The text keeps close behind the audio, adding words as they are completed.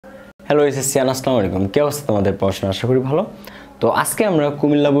Hello HSC আসসালামু আলাইকুম। কি অবস্থা তোমাদের? পড়াশোনা আশা করি ভালো। তো আজকে আমরা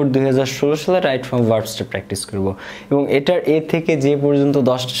কুমিল্লা বোর্ড 2016 সালে রাইট ফ্রম ভার্বসটা প্র্যাকটিস করব এবং এটার এ থেকে যে পর্যন্ত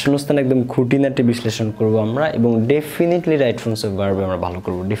 10টা শূন্যস্থান একদম খুঁটিনাটি বিশ্লেষণ করব আমরা এবং definitely right forms of verb আমরা ভালো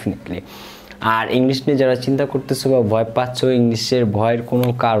করব ডেফিনেটলি। আর ইংলিশ নিয়ে যারা চিন্তা করতেছো বা ভয় পাচ্ছ, ইংলিশের ভয়ের কোনো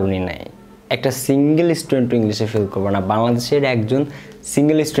কারণই নাই। একটা সিঙ্গেল স্টুডেন্ট ইংলিশে ফেল করবে না, বাংলাদেশের একজন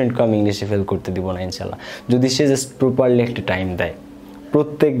সিঙ্গেল স্টুডেন্টকে আমি ইংলিশে ফেল করতে দিব না ইনশাল্লাহ, যদি সে জাস্ট প্রপারলি একটা টাইম দেয়।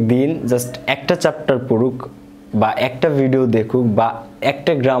 প্রত্যেক দিন জাস্ট একটা চ্যাপ্টার পড়ুক বা একটা ভিডিও দেখুক বা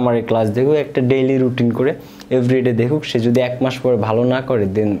একটা গ্রামারের ক্লাস দেখুক, একটা ডেইলি রুটিন করে এভরিডে দেখুক। সে যদি 1 মাস পরে ভালো না করে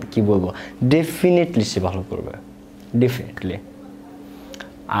দেন কি বলবো, ডেফিনেটলি সে ভালো করবে ডেফিনেটলি।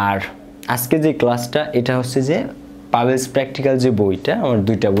 আর আজকে যে ক্লাসটা এটা হচ্ছে যে পাভেলস প্র্যাকটিক্যাল যে বইটা, আমার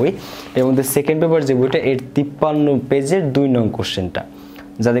 2টা বই, এর মধ্যে সেকেন্ড পেপার যে বইটা এর 53 পেজের 2 নং কোশ্চেনটা,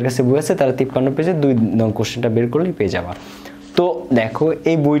 যাদের কাছে বই আছে তারা 53 পেজের 2 নং কোশ্চেনটা বের করলেই পেয়ে যাবা। তো দেখো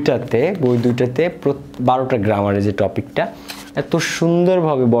এই বই দুইটাতে 12টা গ্রামারের যে টপিকটা এত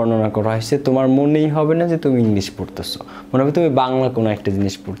সুন্দরভাবে বর্ণনা করা হয়েছে, তোমার মনেই হবে না যে তুমি ইংলিশ পড়তেছো, মনে হবে তুমি বাংলা কোনো একটা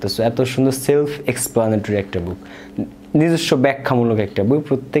জিনিস পড়তেছো। এত সুন্দর সেলফ এক্সপ্লানেটরি একটা বুক, নিজস্ব ব্যাখ্যামূলক একটা বই,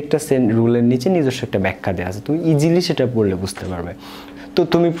 প্রত্যেকটা রুলের নিচে নিজস্ব একটা ব্যাখ্যা দেওয়া আছে, তুমি ইজিলি সেটা পড়লে বুঝতে পারবে। তো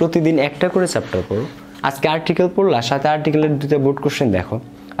তুমি প্রতিদিন একটা করে চ্যাপ্টার পড়ো। আজকে আর্টিকেল পড়লা, সাথে আর্টিকেলের 2টা বোর্ড কোশ্চেন দেখো।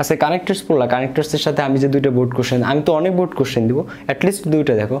 আচ্ছা কানেক্টার্স পড়লা, কানেক্টার্সের সাথে আমি যে 2টা বোর্ড কোশ্চেন, আমি তো অনেক বোর্ড কোশ্চেন দিব, অ্যাটলিস্ট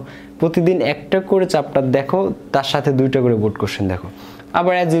 2টা দেখো। প্রতিদিন একটা করে চ্যাপ্টার দেখো, তার সাথে 2টা করে বোর্ড কোশ্চেন দেখো।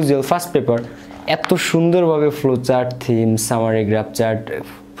 আবার অ্যাজ ইউজুয়াল ফার্স্ট পেপার এত সুন্দরভাবে flow chart, theme, summary, graph chart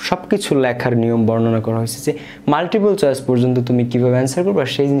সব কিছু লেখার নিয়ম বর্ণনা করা হয়েছে, যে মাল্টিপল চয়েস পর্যন্ত তুমি কীভাবে অ্যান্সার করবে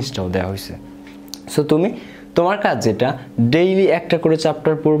সেই জিনিসটাও দেওয়া হয়েছে। সো তুমি তোমার কাজ যেটা, ডেইলি একটা করে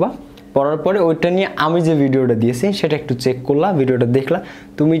চ্যাপ্টার পড়বা, পড়ার পরে ওইটা নিয়ে আমি যে ভিডিওটা দিয়েছি সেটা একটু চেক করলা, ভিডিওটা দেখলা,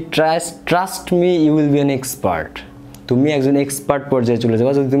 তুমি trust me you will be an expert. তুমি একজন এক্সপার্ট পর্যায়ে চলে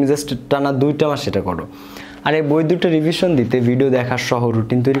যাবা যদি তুমি জাস্ট টানা 2টা মাস সেটা করো। আর এই বই 2টা রিভিশন দিতে, ভিডিও দেখার সহ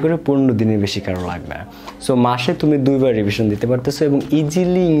রুটিন তৈরি করে 15 দিনের বেশি কারো লাগবে না। সো মাসে তুমি 2বার রিভিশন দিতে পারতেছো এবং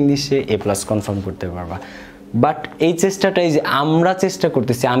ইজিলি ইংলিশে A+ কনফার্ম করতে পারবা। বাট এই চেষ্টাটাই যে আমরা চেষ্টা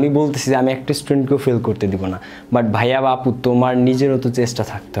করতেছি, আমি বলতেছি যে আমি একটা স্টুডেন্টকেও ফেল করতে দিব না, বাট ভাইয়া বাপু তোমার নিজেরও তো চেষ্টা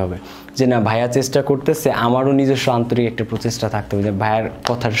থাকতে হবে, যে না ভাইয়া চেষ্টা করতেছে, আমারও নিজস্ব আন্তরিক একটা প্রচেষ্টা থাকতে হবে যে ভাইয়ার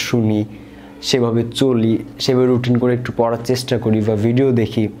কথা শুনি, সেভাবে চলি, সেভাবে রুটিন করে একটু পড়ার চেষ্টা করি বা ভিডিও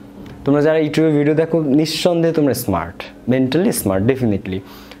দেখি। তোমরা যারা ইউটিউবে ভিডিও দেখো নিঃসন্দেহে তোমরা smart, mentally smart definitely.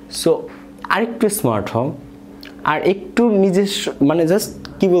 So আরেকটু স্মার্ট হও, আর একটু নিজস্ব মানে জাস্ট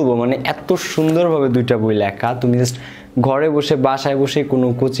কি বলবো, মানে এত সুন্দরভাবে 2টা বই লেখা, তুমি জাস্ট ঘরে বসে বাসায় বসে কোনো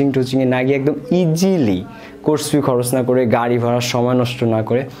কোচিং টোচিংয়ে না গিয়ে একদম ইজিলি কোর্স ফি খরচ না করে, গাড়ি ভাড়ার সময় নষ্ট না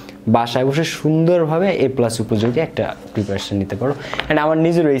করে বাসায় বসে সুন্দরভাবে A+ উপযোগী একটা প্রিপারেশন নিতে পারো। অ্যান্ড আমার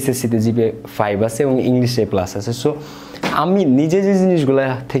নিজের HSCতে GPA 5 আছে এবং ইংলিশে A+ আছে। সো আমি নিজে যে জিনিসগুলো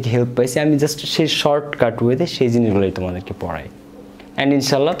থেকে হেল্প পাইছি, আমি জাস্ট সেই শর্টকাট ওয়েতে সেই জিনিসগুলোই তোমাদেরকে পড়াই। অ্যান্ড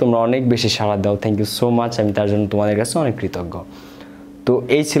ইনশাল্লাহ তোমরা অনেক বেশি সাড়া দাও, থ্যাংক ইউ সো মাচ, আমি তার জন্য তোমাদের কাছে অনেক কৃতজ্ঞ। তো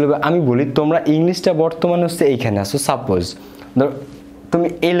এই ছিল, আমি বলি তোমরা ইংলিশটা বর্তমানে হচ্ছে এইখানে আসো, সাপোজ ধরো তুমি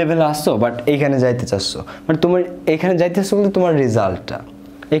এই লেভেলে আসছো বাট এইখানে যাইতে চাচ্ছ, মানে তোমার এইখানে যাইতে চাচ্ছ বলতে তোমার রেজাল্টটা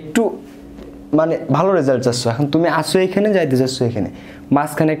একটু মানে ভালো রেজাল্ট চাচ্ছ, এখন তুমি আসো এখানে, যাইতে চাচ্ছ এখানে,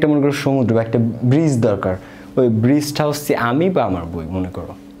 মাঝখানে একটা মনে করো সমুদ্র বা একটা ব্রিজ দরকার, ওই ব্রিজটা হচ্ছে আমি বা আমার বই। মনে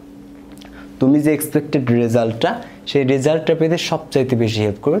করো তুমি যে এক্সপেক্টেড রেজাল্টটা, সেই রেজাল্টটা পেতে সবচাইতে বেশি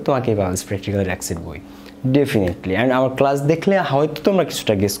হেল্প করবে তোমাকে এই পাভেলস প্র্যাকটিক্যাল অ্যাক্সেট বই ডেফিনেটলি। অ্যান্ড আমার ক্লাস দেখলে হয়তো তোমরা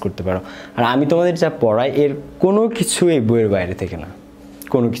কিছুটা গেস করতে পারো, আর আমি তোমাদের যা পড়াই এর কোনো কিছু এই বইয়ের বাইরে থেকে না,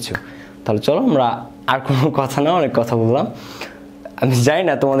 কোনো কিছু। তাহলে চলো আমরা আর কোনো কথা না, অনেক কথা বললাম, আমি জানি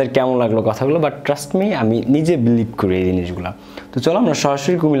না তোমাদের কেমন লাগলো কথাগুলো, বাট ট্রাস্ট মি আমি নিজে বিলিভ করি এই জিনিসগুলো। তো চলো আমরা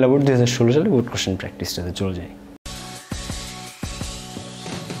সরাসরি কুমিল্লা বোর্ড 2016 সালে বোর্ড কোশ্চেন প্র্যাকটিসটাতে চলে যাই।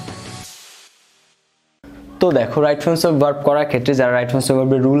 তো দেখো রাইট ফর্মস অফ ভার্ব করার ক্ষেত্রে যারা রাইট ফর্মস অফ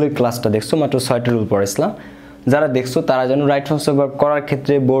ভার্বের রুলের ক্লাসটা দেখছো, মাত্র 6টা রুল পড়েছিলাম, যারা দেখছো তারা যেন রাইট ফর্মস অফ ভার্ব করার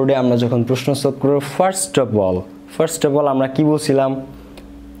ক্ষেত্রে বোর্ডে আমরা যখন প্রশ্ন সলভ করব, ফার্স্ট অফ অল আমরা কি বলছিলাম,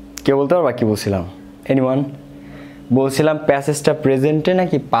 কে বলতে পারবা কি বলছিলাম? এনিওয়ান? বলছিলাম প্যাসেজটা প্রেজেন্টে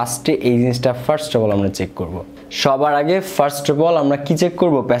নাকি পাস্টে, এই জিনিসটা ফার্স্ট অফ অল আমরা চেক করব। সবার আগে ফার্স্ট অফ অল আমরা কি চেক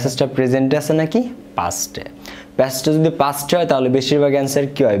করব, প্যাসেজটা প্রেজেন্টে আছে নাকি পাস্টে। প্যাসেজটা যদি পাস্টে হয় তাহলে বেশিরভাগ অ্যান্সার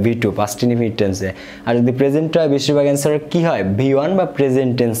কি হয়, V2 পাস্ট ইনডিফিনিট টেন্সে, আর যদি প্রেজেন্ট হয় বেশিরভাগ অ্যান্সার কি হয়, V1 বা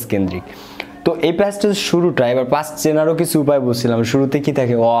প্রেজেন্ট টেন্স কেন্দ্রিক। তো এই প্যাসেজের শুরুটা, এবার পাস্ট চেনারও কিছু উপায় বলছিলাম, শুরুতে কি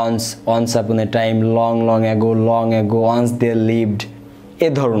থাকে, once upon A time, long ago, once they lived, এ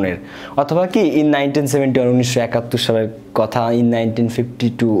ধরনের, অথবা কি ইন 1971 1971 সালের কথা, ইন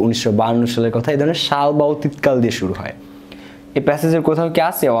 1952 1952 সালের কথা, এই ধরনের সাল বা অতীতকাল দিয়ে শুরু হয়। এই প্যাসেজের কোথাও কি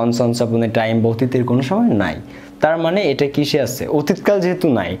আছে ওয়ান্স আপন এ টাইম বা অতীতের কোনো সময় নাই। তার মানে এটা কিসে আছে, অতীতকাল যেহেতু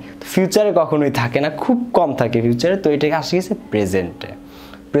নাই, ফিউচারে কখনোই থাকে না, খুব কম থাকে ফিউচারে, তো এটা আসে গেছে প্রেজেন্টে।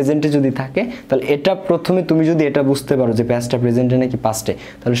 প্রেজেন্টে যদি থাকে তাহলে এটা প্রথমে তুমি যদি এটা বুঝতে পারো যে পাস্টটা প্রেজেন্টে নাকি পাস্টে,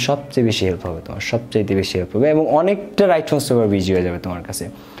 তাহলে সবচেয়ে বেশি হেল্প হবে তোমার, সবচেয়ে বেশি হেল্প হবে এবং অনেকটা রাইট ট্রান্সফার ভার্ব ইজি হয়ে যাবে তোমার কাছে।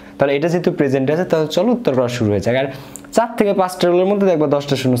 তাহলে এটা যেহেতু প্রেজেন্টে আছে, তাহলে চলো উত্তর করা শুরু হয়ে যাক। আর 4 থেকে 5টাগুলোর মধ্যে দেখবা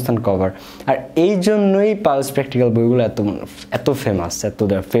 10টা শূন্যস্থান কভার। আর এই জন্যই পালস প্র্যাকটিক্যাল বইগুলো এত ফেমাস, এত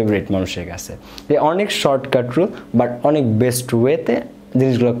ফেভারিট মানুষের কাছে। অনেক শর্টকাট রুল, বাট অনেক বেস্ট ওয়েতে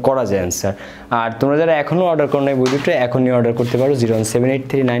জিনিসগুলো করা যায় অ্যান্সার। আর তোমরা যারা এখনও অর্ডার করো নাই বই দুটো, এখনই অর্ডার করতে পারো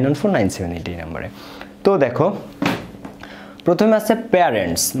 01783914978 এই নাম্বারে। তো দেখো প্রথমে আছে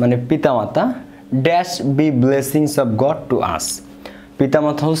প্যারেন্টস মানে পিতামাতা, dash B blessings of god to us.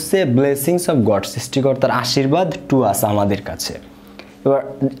 পিতামাতা হচ্ছে ব্লেসিংস অফ গড, সৃষ্টিকর্তার আশীর্বাদ, টু আস আমাদের কাছে। এবার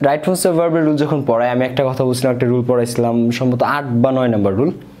রাইট ট্রান্সফার ভার্বের রুল যখন পড়াই, আমি একটা কথা বলছিলাম, একটা রুল পড়াইছিলাম সম্ভবত 8 বা 9 নম্বর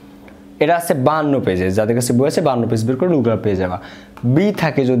রুল। এটা আছে 52 পেজে, যাদের কাছে বই আছে 52 পেজ বের করে রুলগুলো পেয়ে যাবা। বি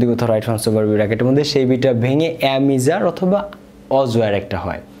থাকে যদি কোথাও রাইট ট্রান্সফার ভার্ব ব্র্যাকেটের মধ্যে, সেই বিটা ভেঙে অ্যাম ইজ আর অথবা অজয়ের একটা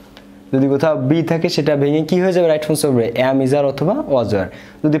হয়। যদি কোথাও বি থাকে সেটা ভেঙে কি হয়ে যাবে রাইট ট্রান্সফার ভার্বে, অ্যাম ইজ আর অথবা অজয়ের।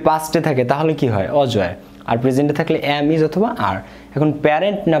 যদি পাস্টে থাকে তাহলে কি হয়, অজয়ের। আর প্রেজেন্টে থাকলে অ্যাম ইজ অথবা আর। এখন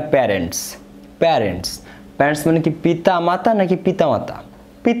প্যারেন্ট না প্যারেন্টস, প্যারেন্টস। প্যারেন্টস মানে কি পিতা মাতা নাকি পিতামাতা,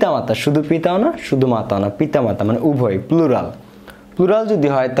 পিতামাতা, শুধু পিতাও না শুধু মাতাও না, পিতামাতা মানে উভয়, প্লুরাল। প্লুরাল যদি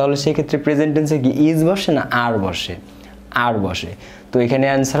হয় তাহলে সেক্ষেত্রে প্রেজেন্ট টেন্সে কি ইজ বসে না আর বসে, আর বসে। তো এখানে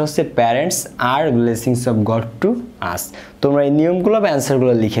অ্যান্সার হচ্ছে parents are blessings of god to us. তোমরা এই নিয়মগুলো বা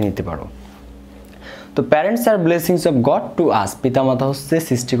অ্যান্সারগুলো লিখে নিতে পারো। তো parents are blessings of god to us, পিতামাতা হচ্ছে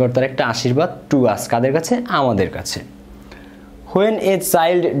সৃষ্টিকর্তার একটা আশীর্বাদ, টু আস কাদের কাছে, আমাদের কাছে। When a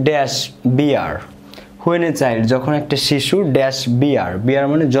child dash beer, when a child যখন একটা শিশু, ড্যাশ বিয়ার, বিয়ার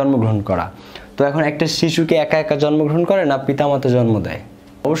মানে জন্মগ্রহণ করা। তো এখন একটা শিশুকে একা একা জন্মগ্রহণ করে না পিতামাতা জন্ম দেয়,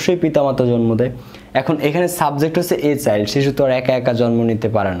 অবশ্যই পিতামাতা জন্ম দেয়। এখন এখানে সাবজেক্ট হচ্ছে এ চাইল্ড, শিশু তো আর একা একা জন্ম নিতে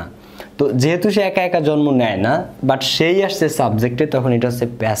পারে না। তো যেহেতু সে একা একা জন্ম নেয় না, বাট সেই আসছে সাবজেক্টে, তখন এটা হচ্ছে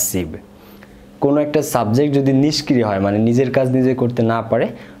প্যাসিভ। কোনো একটা সাবজেক্ট যদি নিষ্ক্রিয় হয় মানে নিজের কাজ নিজে করতে না পারে,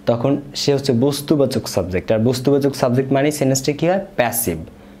 তখন সে হচ্ছে বস্তুবাচক সাবজেক্ট। আর বস্তুবাচক সাবজেক্ট মানে সেন্সটা কি হয়, প্যাসিভ।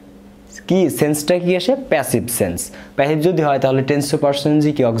 কি সেন্সটা কি আসে, প্যাসিভ সেন্স। প্যাসিভ যদি হয় তাহলে টেন্স টু পারসন জি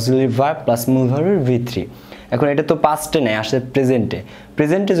কি অক্সিলারি ভার্ব প্লাস মূল ভার্বের V3। এখন এটা তো পাস্টে নেই, আসে প্রেজেন্টে।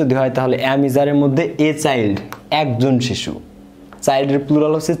 প্রেজেন্টে যদি হয় তাহলে অ্যাম ইজ আরের মধ্যে এ চাইল্ড, একজন শিশু। চাইল্ডের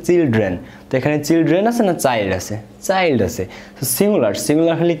প্লুরাল হচ্ছে চিলড্রেন, তো এখানে চিলড্রেন আছে না চাইল্ড আছে, চাইল্ড আছে। তো সিঙ্গুলার,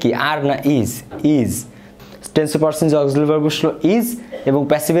 সিঙ্গুলার হলে কি আর না is, is. Tends to person যে অক্সিলারি ভার্ব বসলো ইজ, এবং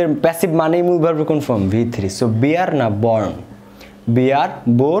প্যাসিভের প্যাসিভ মানেই মূল ভার্বের কোন ফর্ম, V3। সো বিয়ার না বর্ন, বিয়ার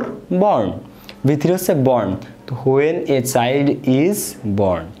বোর বর্ন, V3 হচ্ছে বর্ন। তো when a child is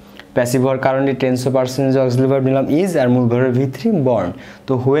born, passive হওয়ার কারণে টেন্স টু পারসন যে অক্সিলারি ভার্ব নিলাম ইজ, আর মূল ভার্বের V3 বর্ন।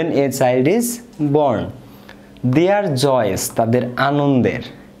 তো when a child is born, there Joyce তাদের আনন্দের,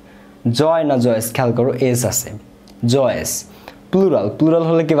 জয় না জয়েস, খেয়াল করো এস আছে, জয়েস। প্লুরাল, প্লুরাল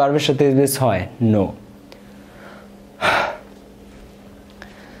হলে কি ভার্বের সাথে এস হয়, no.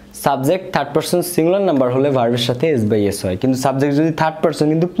 Subject third person singular number হলে ভার্বের সাথে এস বাই এস হয়, কিন্তু সাবজেক্ট যদি থার্ড পারসন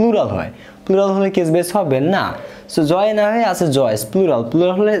কিন্তু প্লুরাল হয়, প্লুরাল হলে কি এস বেস হবে না। সো জয় না হয়ে আছে জয়েস, প্লুরাল,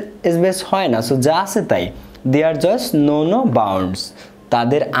 প্লুরাল হলে এস বেস হয় না। সো যা আছে তাই, দেয়ার জয়েস নো নো বাউন্ডস,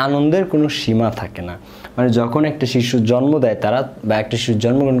 তাদের আনন্দের কোনো সীমা থাকে না। মানে যখন একটা শিশু জন্ম দেয় তারা, বা একটা শিশু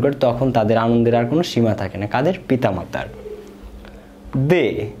জন্মগ্রহণ করে, তখন তাদের আনন্দের আর কোনো সীমা থাকে না, কাদের, পিতামাতার। They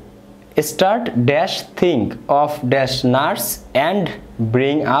start dash think of dash nurse and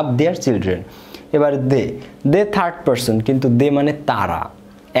bring up their children. এবার দে, দে থার্ড পারসন, কিন্তু দে মানে তারা,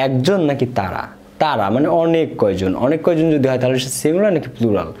 একজন নাকি তারা, তারা মানে অনেক কয়জন, অনেক কয়জন যদি হয় তাহলে সে সিঙ্গুলার নাকি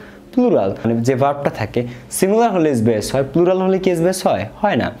প্লুরাল, প্লুরাল। মানে যে ভার্বটা থাকে সিঙ্গুলার হলে এস বেস হয়, প্লুরাল হলে কি এস বেস হয়,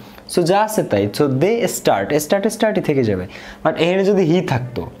 হয় না। সো যা আছে তাই। সো দে স্টার্ট, স্টার্ট স্টার্টই থেকে যাবে। বাট এখানে যদি হি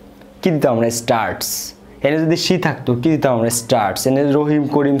থাকতো কি দিতাম আমরা, স্টার্টস। এখানে যদি সি থাকতো কি দিতাম আমরা, স্টার্টস। এখানে রহিম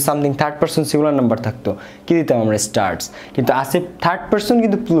করিম something third person singular number থাকতো কি দিতাম আমরা, স্টার্টস। কিন্তু আছে থার্ড পারসন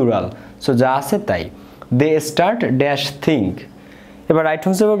কিন্তু প্লুরাল। সো যা আছে তাই, দে স্টার্ট ড্যাশ থিঙ্ক। এবার রাইট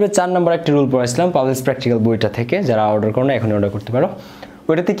ট্রান্সফার ভার্বের 4 নম্বর একটা রুল পড়াইছিলাম পাবলিশ প্র্যাকটিক্যাল বইটা থেকে, যারা অর্ডার করো না এখন অর্ডার করতে পারো।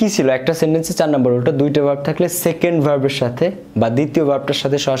 ওইটাতে কি ছিল, একটা সেন্টেন্সে 4 নম্বর রুলটা, দুইটা ভার্ব থাকলে সেকেন্ড ভার্বের সাথে বা দ্বিতীয় ভার্বটার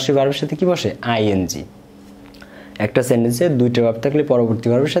সাথে সরাসরি ভার্বের সাথে কি বসে, আইএনজি। একটা সেন্টেন্সে দুইটা ভার্ব থাকলে পরবর্তী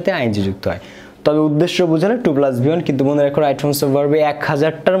ভার্বের সাথে আইএনজি যুক্ত হয়। তবে উদ্দেশ্য বোঝালে 2+B1, কিন্তু মনে রাখো রাইট ট্রান্সফার ভার্বে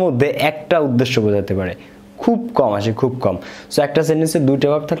 1000টার মধ্যে একটা উদ্দেশ্য বোঝাতে পারে, খুব কম আসে, খুব কম। সো একটা সেন্টেন্সে দুইটা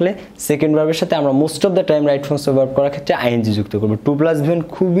ভার্ব থাকলে সেকেন্ড ভার্বের সাথে আমরা most of the time right transfer verb করার ক্ষেত্রে আইএনজি যুক্ত করবো। 2+B1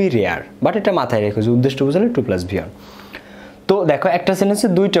 খুবই রেয়ার, বাট এটা মাথায় রেখো যে উদ্দেশ্য বোঝালে 2+B1। তো দেখো একটা সেন্টেন্সে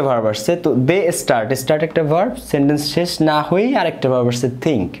দুইটা ভার্ব আসছে, তো দে স্টার্ট, স্টার্ট একটা ভার্ব, সেন্টেন্স শেষ না হয়েই আরেকটা ভার্ব আসছে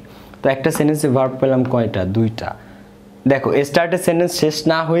থিঙ্ক। তো একটা সেন্টেন্সে ভার্ব পেলাম কয়টা? দুইটা। দেখো স্টার্ট এ সেন্টেন্স শেষ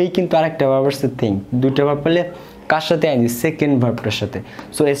না হয়েই কিন্তু আরেকটা ভার্ব আছে থিঙ্ক, দুইটা ভার্ব পেলে কার সাথে আইনি? সেকেন্ড ভার্বটার সাথে।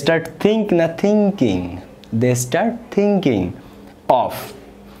 সো স্টার্ট থিঙ্ক না thinking, they start thinking of.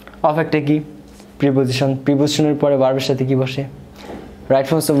 Of একটা কি? প্রিপোজিশন, প্রিপোজিশনের পরে ভার্বের সাথে কি বসে? রাইট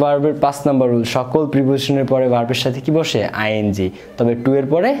ফর্মস অফ ভার্বের 5 নম্বর রুল, সকল প্রিপোজিশনের পরে ভার্বের সাথে কি বসে? আইএনজি, তবে টু এর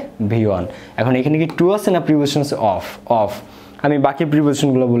পরে ভি1। এখন এখানে কি টু আছে না প্রিপোজিশন আছে? অফ। অফ আমি বাকি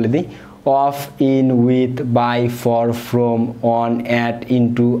প্রিপোজিশনগুলো বলে দিই। Of, in, with, by, for, from, on, at,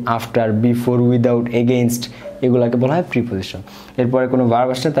 into, after, before, without, against, এগুলোকে বলা হয় প্রিপোজিশন। এরপরে কোনো ভার্ব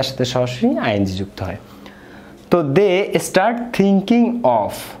আসলে তার সাথে সরাসরি আইএনজি যুক্ত হয়। তো দে স্টার্ট থিঙ্কিং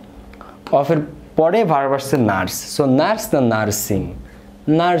অফ, অফের পরে ভার্ব আসছে নার্স। সো নার্স না নার্সিং,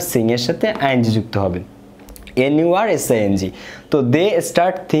 নার্সিং এর সাথে আইএনজি যুক্ত হবে, NURSING। তো they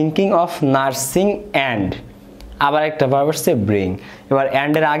start thinking of nursing and, আবার একটা ভার্ব আসছে ব্রিং। এবার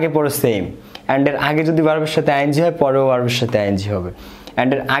অ্যান্ড এর আগে পরে সেম, অ্যান্ড এর আগে যদি ভার্বের সাথে আইএনজি হয় পরেও ভার্বের সাথে আইএনজি হবে।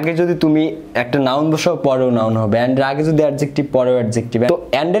 অ্যান্ড এর আগে যদি তুমি একটা নাউন বসাও পরেও নাউন হবে, অ্যান্ড এর আগে যদি অ্যাডজেক্টিভ পরেও অ্যাডজেক্টিভ। তো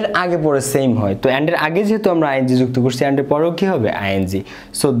অ্যান্ড এর আগে পরে সেম হয়, তো অ্যান্ড এর আগে যেহেতু আমরা আইএনজি যুক্ত করছি অ্যান্ড এর পরেও কি হবে? ING.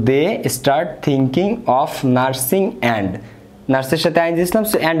 So they start thinking of nursing and, নার্সের সাথে আইএনজি দিলাম,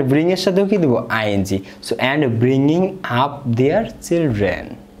 সো অ্যান্ড ব্রিং এর সাথেও কি দেবো? ING. So and bringing up their children,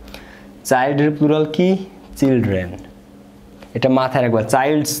 চাইল্ডের plural কি? চিলড্রেন। এটা মাথায় রাখবা,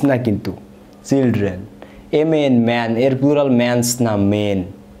 চাইল্ডস না কিন্তু চিলড্রেন। MN ম্যান, এর প্লুরাল ম্যানস না মেন।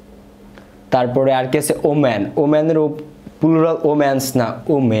 তারপরে আর কি আছে? ওম্যান, ওম্যানের প্লুরাল ওম্যানস না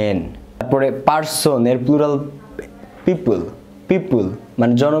ওমেন। তারপরে পারসন, এর প্লুরাল পিপল, পিপল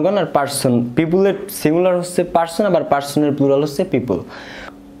মানে জনগণ, আর পারসন, পিপলের সিঙ্গুলার হচ্ছে পারসন, আবার পারসনের প্লুরাল হচ্ছে people.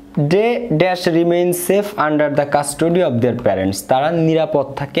 They dash remain safe under the custody of their parents, তারা নিরাপদ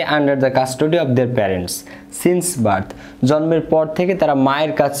থাকে under the custody of their parents since birth, জন্মের পর থেকে তারা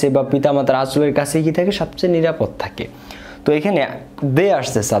মায়ের কাছে বা পিতামাতার আঁচলের কাছে কি থাকে? সবচেয়ে নিরাপদ থাকে। তো এখানে দে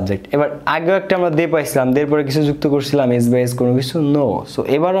আসছে সাবজেক্ট। এবার আগেও একটা আমরা দে পাইছিলাম, দের পরে কিছু যুক্ত করছিলাম, এস বাই এস কোনো কিছু? নো। সো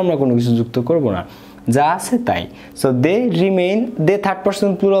এবারও আমরা কোনো কিছু যুক্ত করব না, যা আছে তাই। So they remain, they third person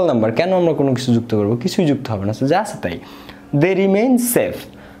plural number, কেন আমরা কোনো কিছু যুক্ত করবো? কিছুই যুক্ত হবে না, সো যা আছে তাই। They remain safe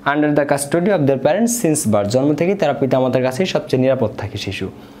under the custody of their parents since birth, জন্ম থেকেই তারা পিতামাতার কাছেই সবচেয়ে নিরাপদ থাকে শিশু।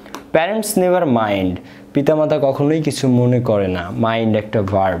 প্যারেন্টস নেভার মাইন্ড, পিতামাতা কখনোই কিছু মনে করে না। মাইন্ড একটা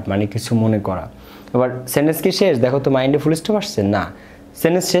ভার্ব, মানে কিছু মনে করা। এবার সেন্টেন্স কি শেষ? দেখো তো মাইন্ডে ফুল স্টপ আসছে না,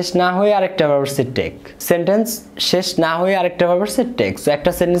 সেন্টেন্স শেষ না হয়ে আরেকটা ভার্ব আসছে টেক, সেন্টেন্স শেষ না হয়ে আরেকটা ভার্ব আসছে টেক। সো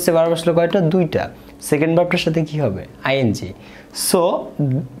একটা সেন্টেন্সে ভার্ব আসলে কয়টা? দুইটা। সেকেন্ড ভার্বটার সাথে কি হবে? ING. So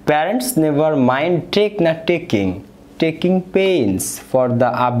parents never mind take না taking, taking pains for the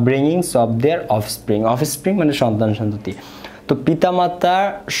আপব্রিঙ্গিংস of their offspring, offspring মানে সন্তান সন্ততি। তো পিতামাতা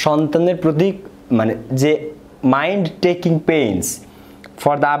সন্তানের প্রতি মানে যে mind taking pains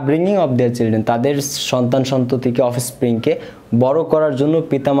for the upbringing of their children, তাদের সন্তান সন্ততিকে অফস্প্রিংকে বড় করার জন্য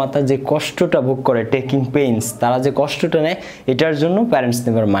পিতামাতা যে কষ্টটা ভোগ করে, টেকিং পেইনস, তারা যে কষ্টটা নেয়, এটার জন্য প্যারেন্টস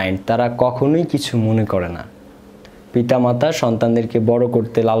নেভার মাইন্ড, তারা কখনোই কিছু মনে করে না। পিতামাতা সন্তানদেরকে বড়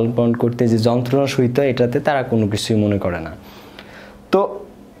করতে, লালন পালন করতে যে যন্ত্রণা সহিত হয়, এটাতে তারা কোনো কিছুই মনে করে না। তো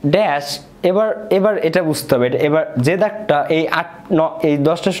ড্যাশ, এবার এটা বুঝতে হবে, এবার যে দাগটা এই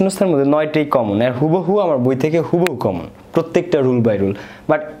 10টা শূন্যস্থানের মধ্যে 9টাই কমন, আর হুবহু আমার বই থেকে হুবহু কমন, প্রত্যেকটা রুল বাই রুল।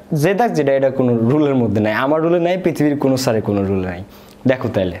 বাট যে দাগ যেটা, এটা কোনো রুলের মধ্যে নাই, আমার রুলে নাই, পৃথিবীর কোনো সারে কোনো রুলে নাই। দেখো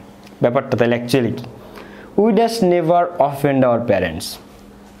তাইলে ব্যাপারটা তাইলে অ্যাকচুয়ালি কি? We dash never offend our parents,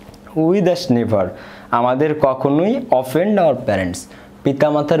 we dash never, আমাদের কখনোই অফেন্ড আওয়ার প্যারেন্টস,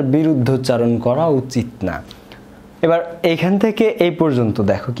 পিতামাতার বিরুদ্ধোচ্চারণ করা উচিত না। এবার এইখান থেকে এই পর্যন্ত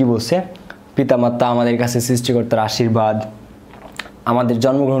দেখো কি বলছে? পিতামাতা আমাদের কাছে সৃষ্টিকর্তার আশীর্বাদ, আমাদের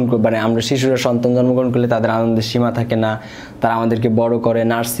জন্মগ্রহণ মানে আমরা শিশুরা সন্তান জন্মগ্রহণ করলে তাদের আনন্দের সীমা থাকে না, তারা আমাদেরকে বড় করে,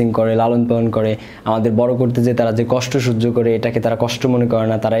 নার্সিং করে, লালন পালন করে, আমাদের বড় করতে যে তারা যে কষ্ট সহ্য করে, এটাকে তারা কষ্ট মনে করে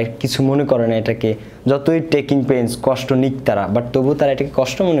না, তারা কিছু মনে করে না এটাকে, যতই টেকিং পেইনস কষ্ট নিক তারা, বাট তবুও তারা এটাকে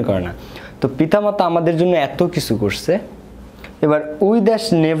কষ্ট মনে করে না। তো পিতামাতা আমাদের জন্য এত কিছু করছে। এবার we dash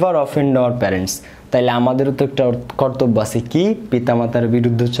never offend our parents, তাইলে আমাদেরও তো একটা কর্তব্য আছে, কি? পিতামাতার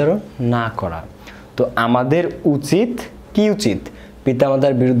বিরুদ্ধোচ্চারণ না করা। তো আমাদের উচিত, কি উচিত?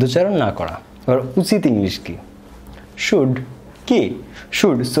 পিতামাতার বিরুদ্ধোচ্চারণ না করা। এবার উচিত ইংলিশ কি? শুড, কি?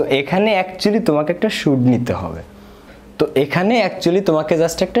 শুড। সো এখানে অ্যাকচুয়ালি তোমাকে একটা শুড নিতে হবে। তো এখানে অ্যাকচুয়ালি তোমাকে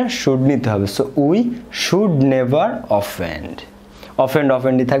জাস্ট একটা শুড নিতে হবে। So we should never offend, offend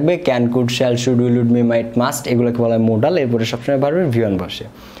অফেন্ডই থাকবে, can, could, shall, should, will, would, May, mite, must, এগুলোকে বলা হয় মোডাল। এরপরে সবসময় ভার্বের V1 বসে,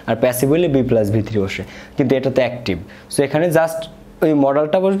 আর প্যাসিভ হইলে B+V3 বসে, কিন্তু এটা তো অ্যাক্টিভ। সো এখানে জাস্ট ওই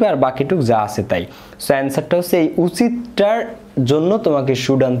মডেলটা বসবে আর বাকিটুক যা আছে তাই। সো অ্যান্সারটা হচ্ছে এই উচিতটার জন্য তোমাকে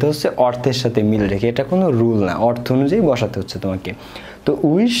শুড আনতে হচ্ছে অর্থের সাথে মিল রেখে, এটা কোনো রুল না, অর্থ অনুযায়ী বসাতে হচ্ছে তোমাকে। তো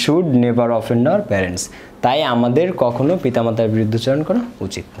we should never offend our parents, তাই আমাদের কখনো পিতামাতার বিরুদ্ধাচরণ করা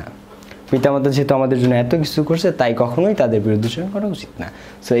উচিত না। পিতামাতা যেহেতু আমাদের জন্য এত কিছু করছে, তাই কখনোই তাদের বিরুদ্ধাচরণ করা উচিত না।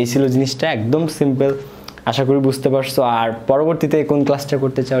 সো এই ছিল জিনিসটা, একদম সিম্পল, আশা করি বুঝতে পারছো। আর পরবর্তীতে কোন ক্লাসটা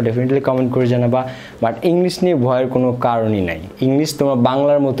করতে চাও ডেফিনেটলি কমেন্ট করে জানাবা। বাট ইংলিশ নিয়ে ভয়ের কোনো কারণই নাই, ইংলিশ তোমরা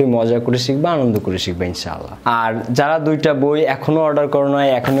বাংলার মতোই মজা করে শিখবা, আনন্দ করে শিখবা ইনশাআল্লাহ। আর যারা 2টা বই এখনও অর্ডার করো না,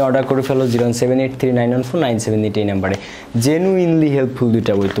 এখনই অর্ডার করে ফেলো 07839149788 এই নাম্বারে। জেনুইনলি হেল্পফুল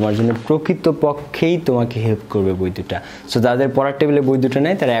 2টা বই তোমার জন্য, প্রকৃতপক্ষেই তোমাকে হেল্প করবে বই 2টা। সো যাদের পড়ার টেবিলে বই 2টা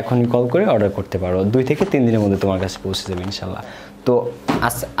নেয় তারা এখনই কল করে অর্ডার করতে পারো, 2 থেকে 3 দিনের মধ্যে তোমার কাছে পৌঁছে যাবে ইনশাআল্লাহ। তো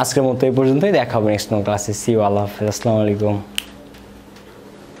আজকের মতো এই পর্যন্তই, দেখা হবে নেক্সট ক্লাসে। সি ইউ, আল্লাহ হাফেজ, আসসালামু আলাইকুম।